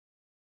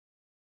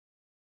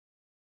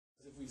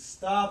we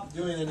stop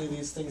doing any of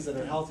these things that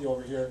are healthy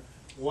over here,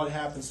 what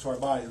happens to our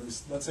body?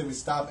 Let's say we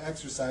stop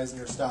exercising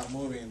or stop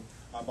moving,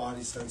 our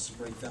body starts to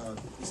break down.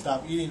 We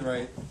stop eating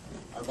right,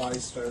 our body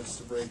starts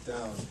to break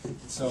down. And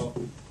so,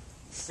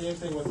 same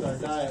thing with our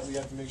diet. We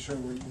have to make sure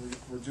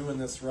we're doing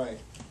this right.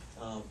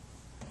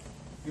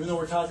 Even though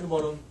we're talking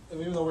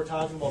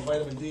about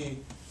vitamin D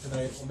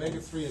tonight,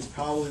 omega-3 is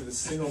probably the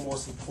single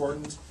most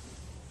important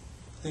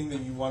thing that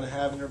you want to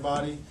have in your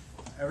body.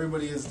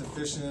 Everybody is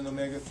deficient in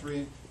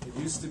omega-3. It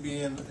used to be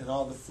in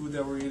all the food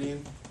that we're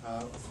eating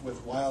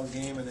with wild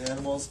game and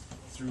animals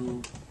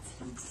through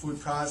food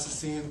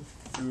processing,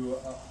 through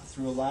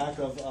a lack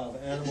of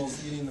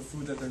animals eating the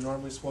food that they're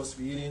normally supposed to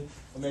be eating.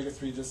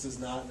 Omega-3 just is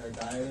not in our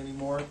diet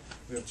anymore.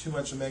 We have too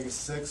much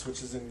omega-6,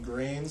 which is in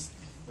grains,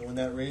 and when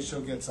that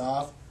ratio gets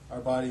off, our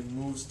body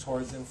moves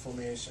towards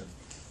inflammation.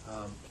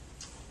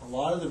 A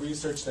lot of the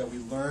research that we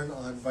learn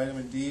on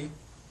vitamin D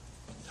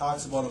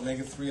talks about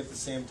omega-3 at the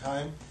same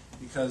time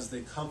because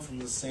they come from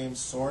the same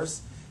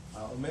source.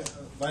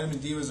 Vitamin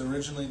D was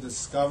originally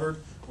discovered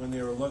when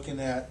they were looking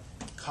at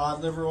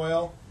cod liver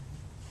oil.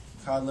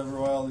 Cod liver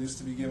oil used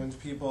to be given to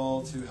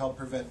people to help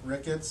prevent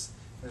rickets.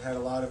 It had a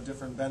lot of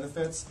different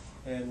benefits,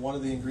 and one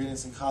of the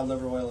ingredients in cod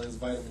liver oil is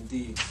vitamin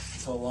D.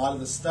 So a lot of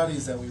the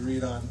studies that we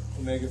read on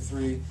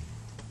omega-3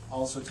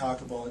 also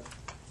talk about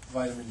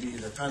vitamin D.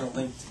 They're kind of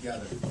linked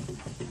together.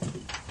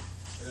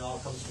 It all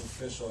comes from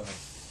fish oil.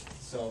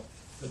 So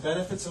the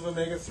benefits of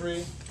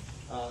omega-3,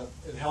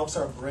 it helps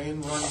our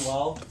brain run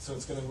well, so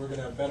we're going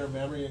to have better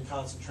memory and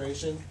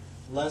concentration,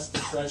 less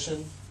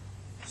depression,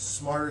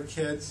 smarter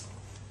kids,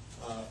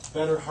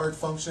 better heart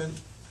function.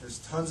 There's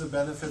tons of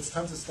benefits,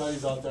 tons of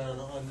studies out there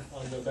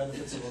on the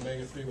benefits of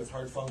omega-3 with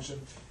heart function.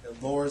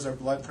 It lowers our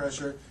blood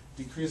pressure,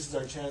 decreases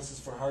our chances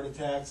for heart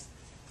attacks,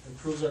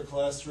 improves our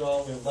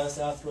cholesterol, we have less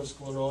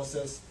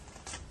atherosclerosis.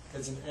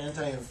 It's an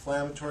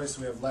anti-inflammatory,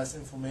 so we have less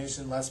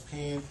inflammation, less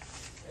pain,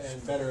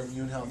 and better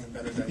immune health and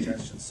better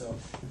digestion. So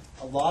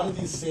a lot of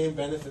these same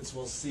benefits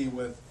we'll see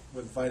with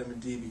vitamin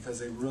D because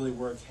they really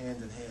work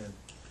hand in hand.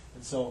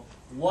 And so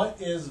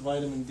what is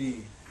vitamin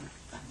D?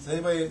 Does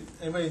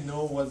anybody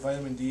know what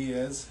vitamin D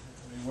is?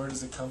 I mean, where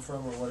does it come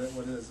from, or what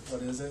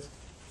is it?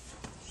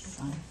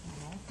 Sun.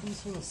 It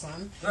comes from the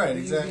sun. Right,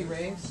 exactly. UV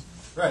rays.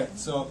 Right.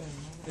 So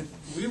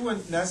we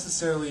wouldn't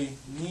necessarily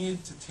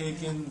need to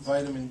take in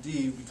vitamin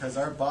D because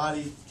our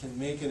body can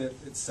make it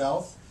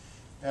itself.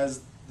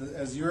 As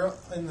you're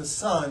in the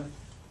sun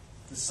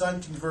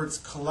converts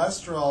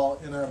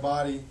cholesterol in our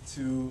body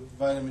to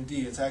vitamin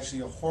D. It's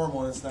actually a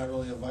hormone. It's not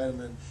really a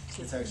vitamin.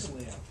 It's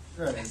actually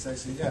right. It's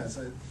actually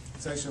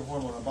it's actually a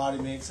hormone. Our body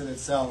makes it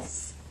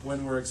itself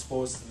when we're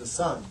exposed to the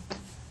sun.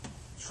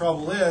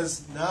 Trouble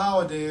is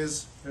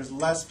nowadays there's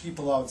less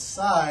people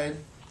outside.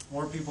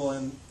 More people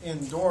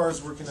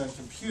indoors working on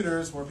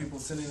computers, more people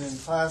sitting in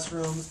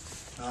classrooms.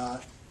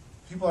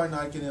 People are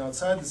not getting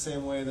outside the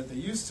same way that they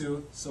used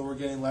to, so we're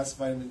getting less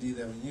vitamin D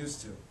than we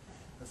used to.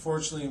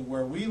 Unfortunately,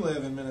 where we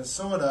live in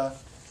Minnesota,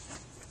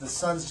 the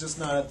sun's just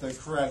not at the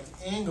correct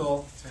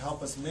angle to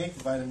help us make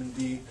vitamin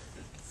D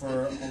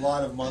for a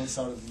lot of months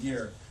out of the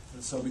year.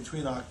 And so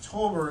between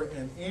October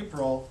and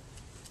April,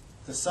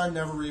 the sun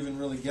never even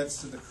really gets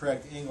to the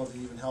correct angle to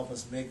even help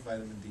us make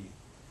vitamin D.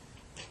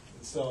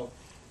 And so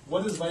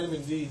what does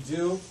vitamin D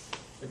do?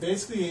 It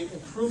basically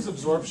improves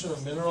absorption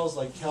of minerals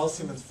like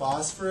calcium and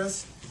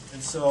phosphorus.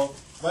 And so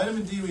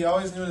vitamin D, we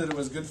always knew that it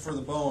was good for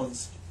the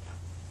bones.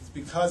 It's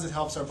because it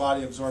helps our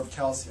body absorb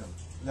calcium.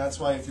 And that's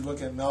why if you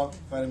look at milk,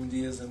 vitamin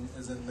D is in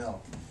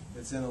milk.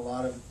 It's in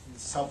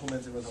it's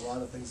supplemented with a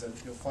lot of things that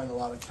you'll find a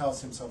lot of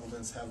calcium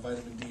supplements have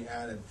vitamin D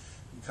added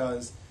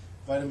because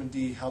vitamin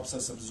D helps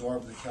us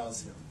absorb the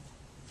calcium.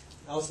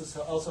 It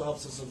also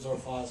helps us absorb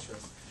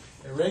phosphorus.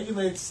 It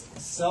regulates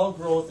cell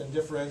growth and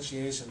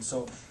differentiation.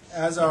 So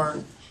as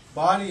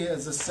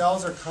the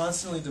cells are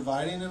constantly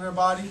dividing in our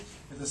body,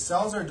 if the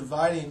cells are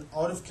dividing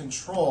out of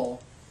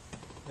control,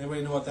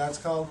 anybody know what that's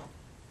called?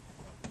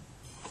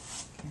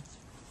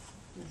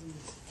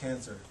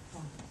 Cancer.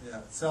 Yeah,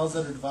 cells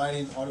that are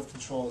dividing out of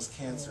control is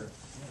cancer.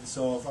 And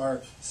so if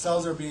our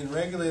cells are being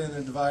regulated and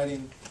they're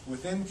dividing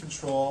within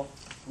control,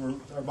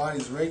 our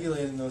body's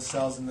regulating those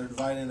cells and they're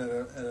dividing at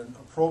an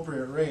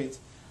appropriate rate,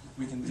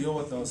 we can deal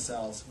with those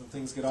cells. When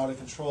things get out of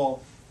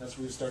control, that's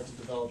where we start to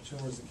develop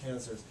tumors and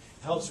cancers.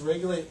 It helps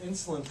regulate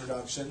insulin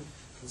production.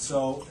 And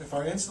so if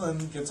our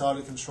insulin gets out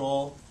of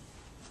control,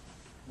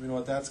 you know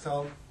what that's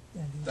called?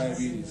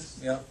 Diabetes.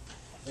 Yep.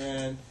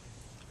 And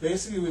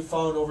basically we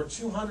found over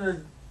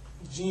 200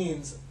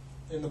 genes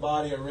in the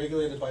body are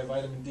regulated by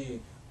vitamin D.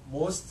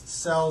 Most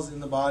cells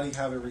in the body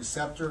have a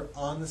receptor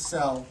on the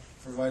cell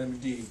for vitamin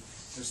D.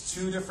 There's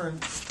two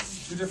different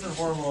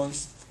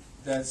hormones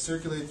that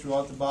circulate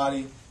throughout the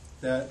body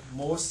that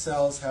most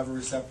cells have a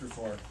receptor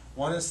for.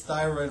 One is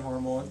thyroid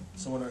hormone,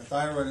 so when our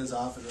thyroid is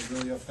off, it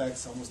really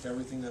affects almost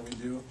everything that we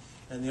do.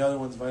 And the other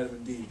one's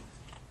vitamin D.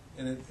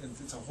 And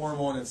it's a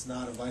hormone, it's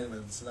not a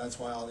vitamin, so that's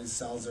why all these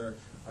cells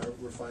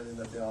we're finding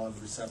that they all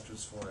have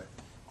receptors for it.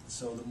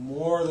 So the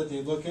more that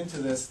they look into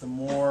this, the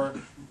more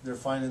they're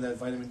finding that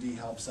vitamin D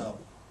helps out.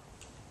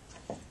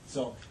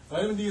 So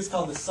vitamin D is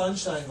called the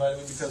sunshine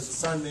vitamin because the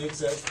sun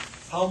makes it.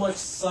 How much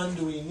sun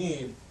do we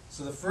need?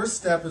 So the first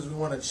step is we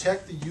want to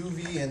check the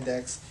UV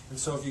index. And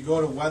so if you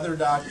go to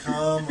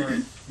weather.com or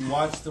you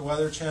watch the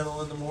Weather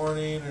Channel in the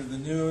morning or the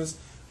news,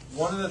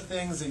 one of the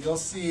things that you'll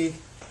see,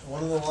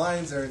 one of the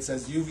lines there, it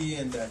says UV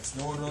index.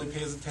 No one really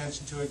pays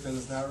attention to it because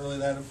it's not really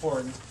that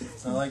important.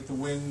 It's not like the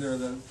wind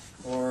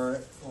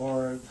or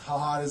how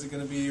hot is it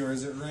going to be or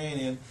is it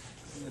raining.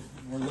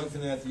 We're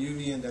looking at the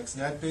UV index,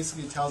 and that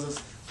basically tells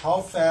us how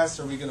fast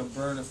are we going to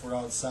burn if we're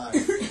outside.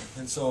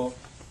 And so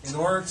in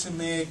order to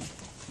make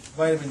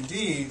vitamin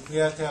D, we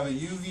have to have a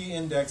UV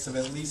index of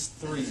at least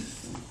 3.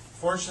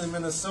 Fortunately, in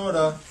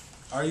Minnesota,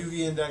 our UV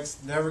index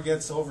never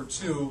gets over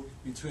 2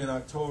 between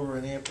October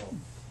and April,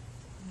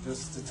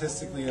 just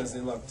statistically as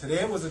they look. Today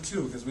it was a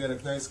 2 because we had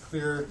a nice,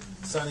 clear,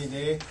 sunny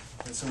day,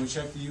 and so we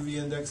checked the UV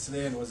index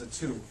today and it was a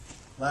 2.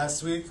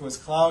 Last week it was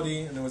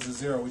cloudy and it was a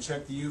 0. We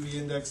checked the UV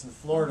index in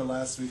Florida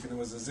last week and it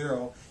was a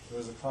 0. It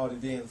was a cloudy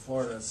day in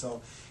Florida,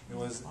 so it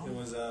was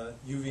a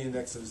UV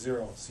index of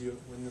 0. So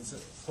when it's a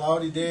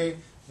cloudy day,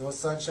 no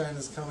sunshine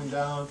is coming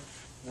down,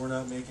 we're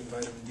not making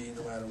vitamin D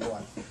no matter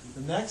what.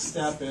 The next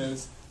step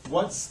is,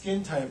 what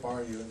skin type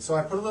are you? And so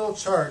I put a little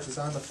chart, it's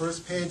on the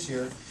first page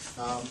here.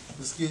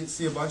 You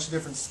see a bunch of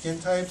different skin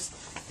types,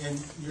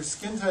 and your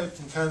skin type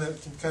can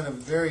kind of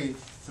vary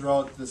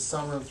throughout the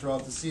summer and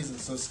throughout the season.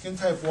 So skin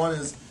type 1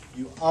 is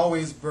you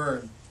always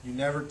burn, you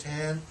never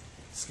tan.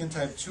 Skin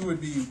type 2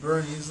 would be you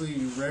burn easily,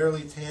 you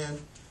rarely tan.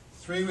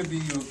 3 would be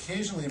you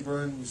occasionally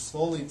burn, you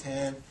slowly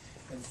tan.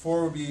 And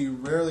 4 would be you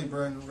rarely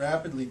burn,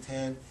 rapidly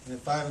tan. And then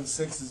 5 and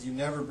 6 is you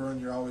never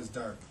burn, you're always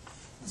dark.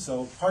 And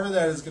so part of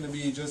that is going to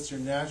be just your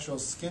natural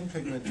skin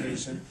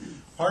pigmentation.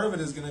 Part of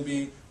it is going to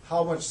be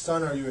how much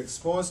sun are you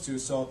exposed to.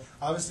 So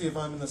obviously if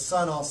I'm in the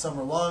sun all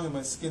summer long and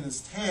my skin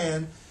is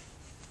tan,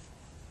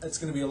 it's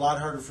going to be a lot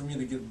harder for me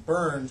to get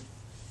burned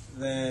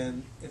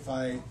than if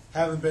I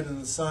haven't been in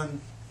the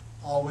sun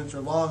all winter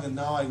long and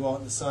now I go out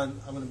in the sun,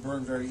 I'm going to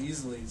burn very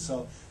easily.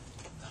 So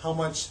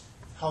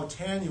how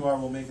tan you are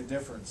will make a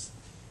difference.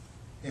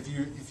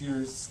 If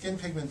your skin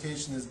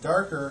pigmentation is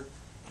darker,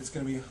 it's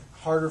going to be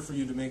harder for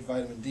you to make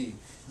vitamin D.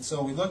 And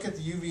so we look at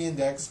the UV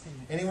index.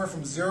 Anywhere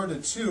from 0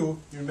 to 2,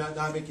 you're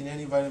not making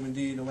any vitamin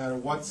D no matter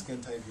what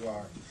skin type you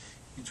are.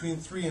 Between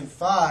 3 and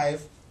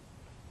 5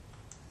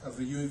 of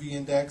the UV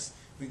index,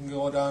 we can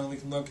go down and we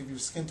can look if you're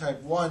skin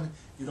type 1,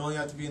 you'd only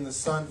have to be in the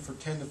sun for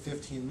 10 to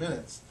 15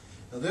 minutes.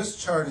 Now this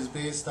chart is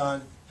based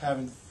on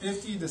having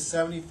 50 to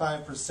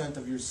 75%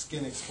 of your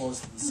skin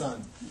exposed to the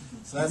sun.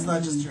 So that's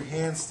not just your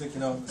hands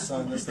sticking out in the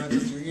sun, that's not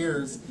just your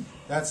ears,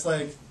 that's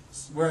like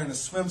wearing a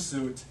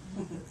swimsuit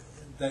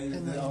that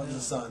you're out in the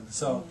sun.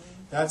 So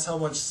that's how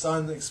much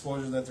sun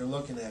exposure that they're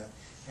looking at.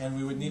 And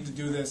we would need to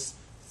do this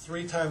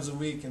 3 times a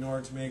week in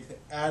order to make the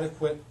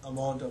adequate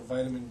amount of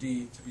vitamin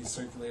D to be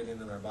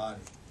circulated in our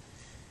body.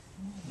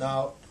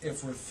 Now,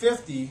 if we're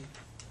 50,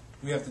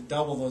 we have to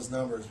double those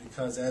numbers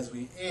because as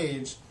we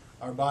age,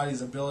 our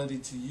body's ability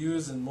to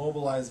use and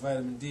mobilize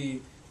vitamin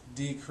D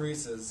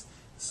decreases.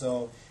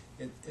 So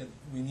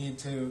we need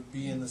to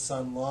be in the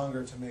sun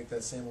longer to make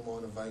that same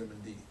amount of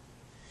vitamin D.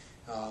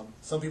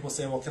 Some people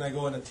say, well, can I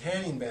go in a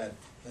tanning bed?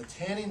 A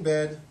tanning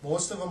bed,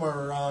 most of them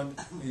are around,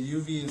 the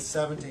UV is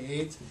 7 to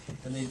 8,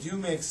 and they do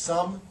make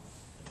some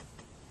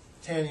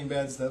tanning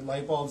beds that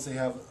light bulbs, they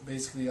have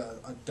basically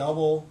a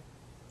double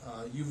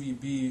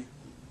UVB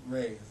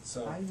ray.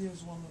 So I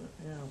use one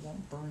that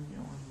won't burn you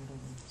or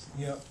whatever.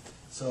 yeah.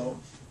 So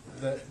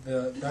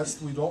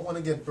we don't want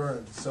to get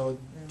burned. So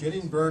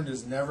getting burned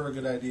is never a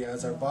good idea.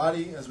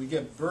 As we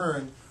get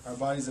burned, our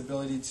body's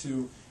ability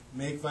to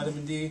make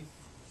vitamin D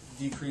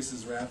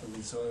decreases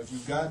rapidly. So if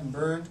you've gotten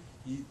burned,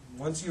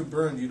 once you're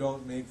burned, you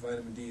don't make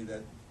vitamin D.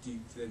 That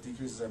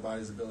decreases our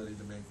body's ability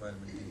to make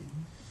vitamin D.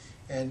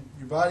 And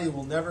your body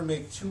will never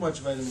make too much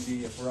vitamin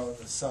D if we're out in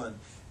the sun.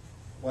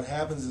 What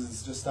happens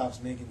is it just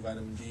stops making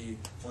vitamin D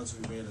once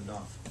we've made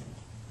enough.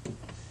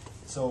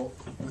 So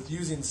with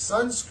using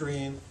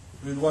sunscreen,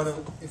 we'd want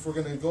to, if we're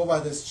going to go by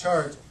this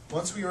chart,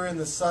 once we were in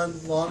the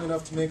sun long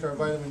enough to make our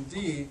vitamin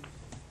D,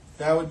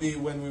 that would be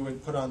when we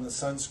would put on the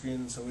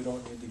sunscreen, so we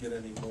don't need to get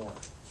any more.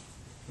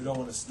 We don't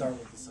want to start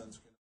with the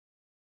sunscreen.